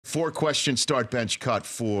4-question start bench cut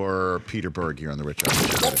for Peter Berg here on the Rich Eisen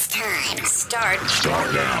Show. It's time.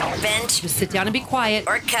 Start now. bench Just sit down and be quiet.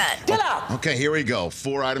 or cut. Okay, here we go.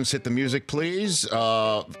 4 items. Hit the music, please.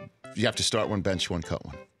 You have to start one, bench one, cut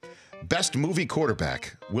one. Best movie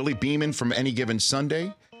quarterback: Willie Beeman from Any Given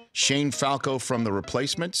Sunday, Shane Falco from The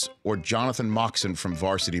Replacements, or Jonathan Moxon from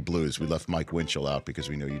Varsity Blues. We left Mike Winchell out because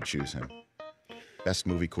we knew you'd choose him. Best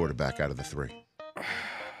movie quarterback out of the 3.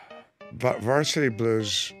 Varsity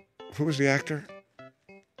Blues. Who was the actor?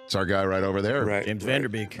 It's our guy right over there. Right. James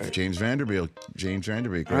Vanderbeek. Right. James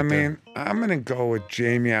Vanderbeek. Right I mean, there. I'm gonna go with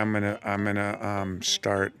Jamie. I'm gonna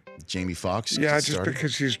start. Jamie Foxx. Yeah, just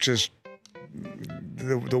because he's just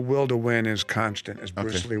the will to win is constant, as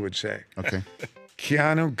Bruce Lee would say. Okay.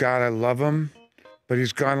 Keanu, God, I love him, but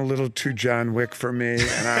he's gone a little too John Wick for me,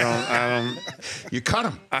 and I don't. You cut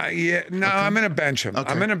him. I'm gonna bench him.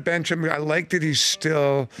 Okay. I'm gonna bench him. I like that he's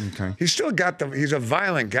still. Okay. He's still got he's a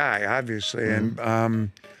violent guy, obviously,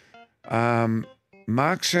 and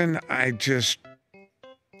Moxon, I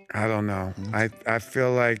don't know. I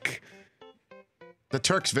feel like The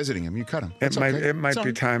Turk's visiting him. You cut him. it might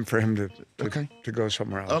be time for him Okay. to go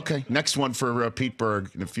somewhere else. Okay, next one for Pete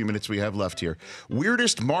Berg in a few minutes we have left here.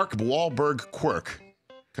 Weirdest Mark Wahlberg quirk,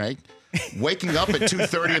 okay? Waking up at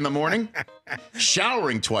 2:30 in the morning,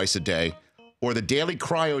 showering twice a day, or the daily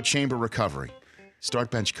cryo chamber recovery.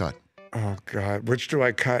 Start bench cut. Oh, God. Which do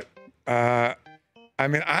I cut? I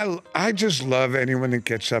mean, I just love anyone that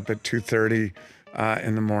gets up at 2:30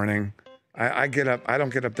 in the morning. I get up. I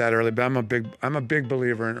don't get up that early, but I'm a big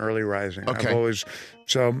believer in early rising. Okay. I've always,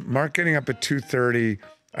 so Mark getting up at 2:30,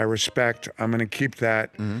 I respect. I'm going to keep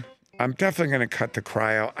that. I'm definitely going to cut the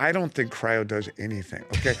cryo. I don't think cryo does anything.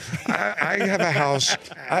 Okay, I have a house.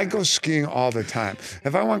 I go skiing all the time.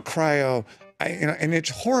 If I want cryo, and it's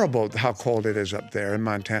horrible how cold it is up there in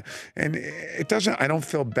Montana. And it doesn't, I don't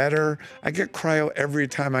feel better. I get cryo every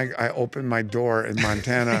time I open my door in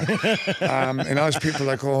Montana. And all these people are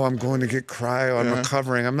like, oh, I'm going to get cryo. I'm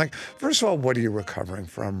recovering. I'm like, first of all, what are you recovering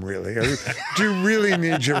from, really? Do you really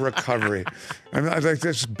need your recovery? I mean, I like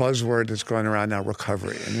this buzzword that's going around now,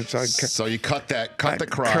 recovery. And it's like, So you cut the cryo.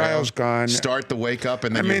 Cryo's gone. Start the wake up,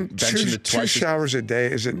 and then you bench the two twice. showers a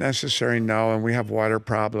day, is it necessary? No, and we have water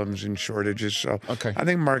problems and shortages. So Okay. I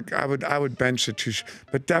think Mark, I would bench the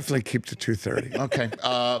but definitely keep the 2:30. Okay,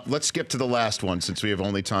 let's skip to the last one since we have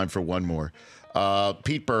only time for one more.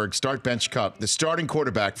 Pete Berg, start bench cut. The starting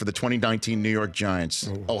quarterback for the 2019 New York Giants.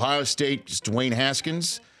 Ohio State's Dwayne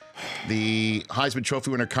Haskins, the Heisman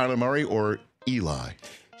Trophy winner Kyler Murray, or Eli?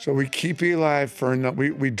 So we keep Eli for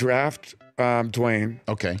we draft Dwayne.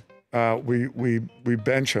 Okay. We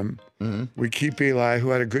bench him. We keep Eli, who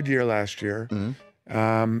had a good year last year.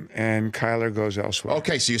 And Kyler goes elsewhere.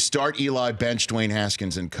 Okay, so you start Eli, bench Dwayne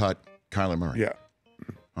Haskins, and cut Kyler Murray. Yeah.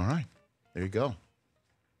 All right. There you go.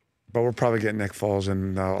 But we're probably getting Nick Foles,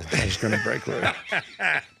 and hell's going to break loose.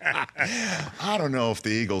 I don't know if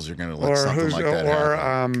the Eagles are going to let something like that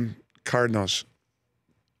happen. Cardinals.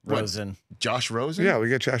 Rosen. Josh Rosen? Yeah, we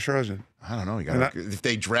get Josh Rosen. I don't know. If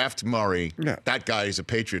they draft Murray, that guy is a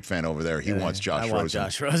Patriot fan over there. He wants Josh Rosen. I want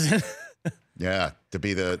Josh Rosen. Yeah, to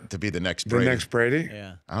be the next Brady. The next Brady?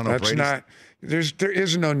 Yeah. I don't know. There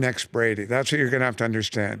is no next Brady. That's what you're going to have to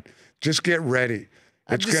understand. Just get ready.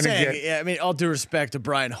 I'm just saying, yeah, I mean, all due respect to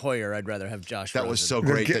Brian Hoyer, I'd rather have Josh Rosen. That was so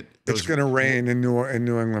great. It's going to rain in New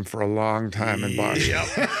England for a long time in Boston.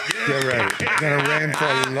 Get ready. It's going to rain for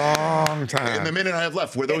a long time. In the minute I have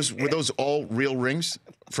left, were those all real rings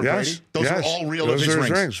for Brady? Those yes. were all real Those of his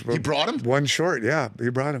are rings. He brought them? One short, yeah. He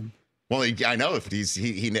brought them. Well, I know if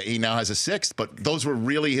he now has a 6th, but those were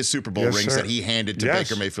really his Super Bowl rings that he handed to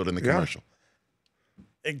Baker Mayfield in the commercial.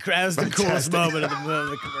 That was the coolest moment of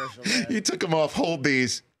the commercial. Man. He took them off. Hold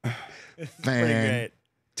these.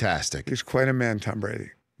 Fantastic. He's quite a man, Tom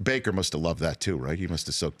Brady. Baker must have loved that too, right? He must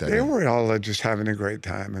have soaked that in. They were all just having a great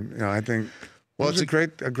time, and I think it's a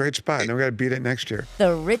great spot. And we got to beat it next year.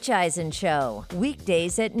 The Rich Eisen Show,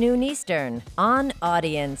 weekdays at noon Eastern on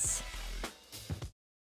Audience.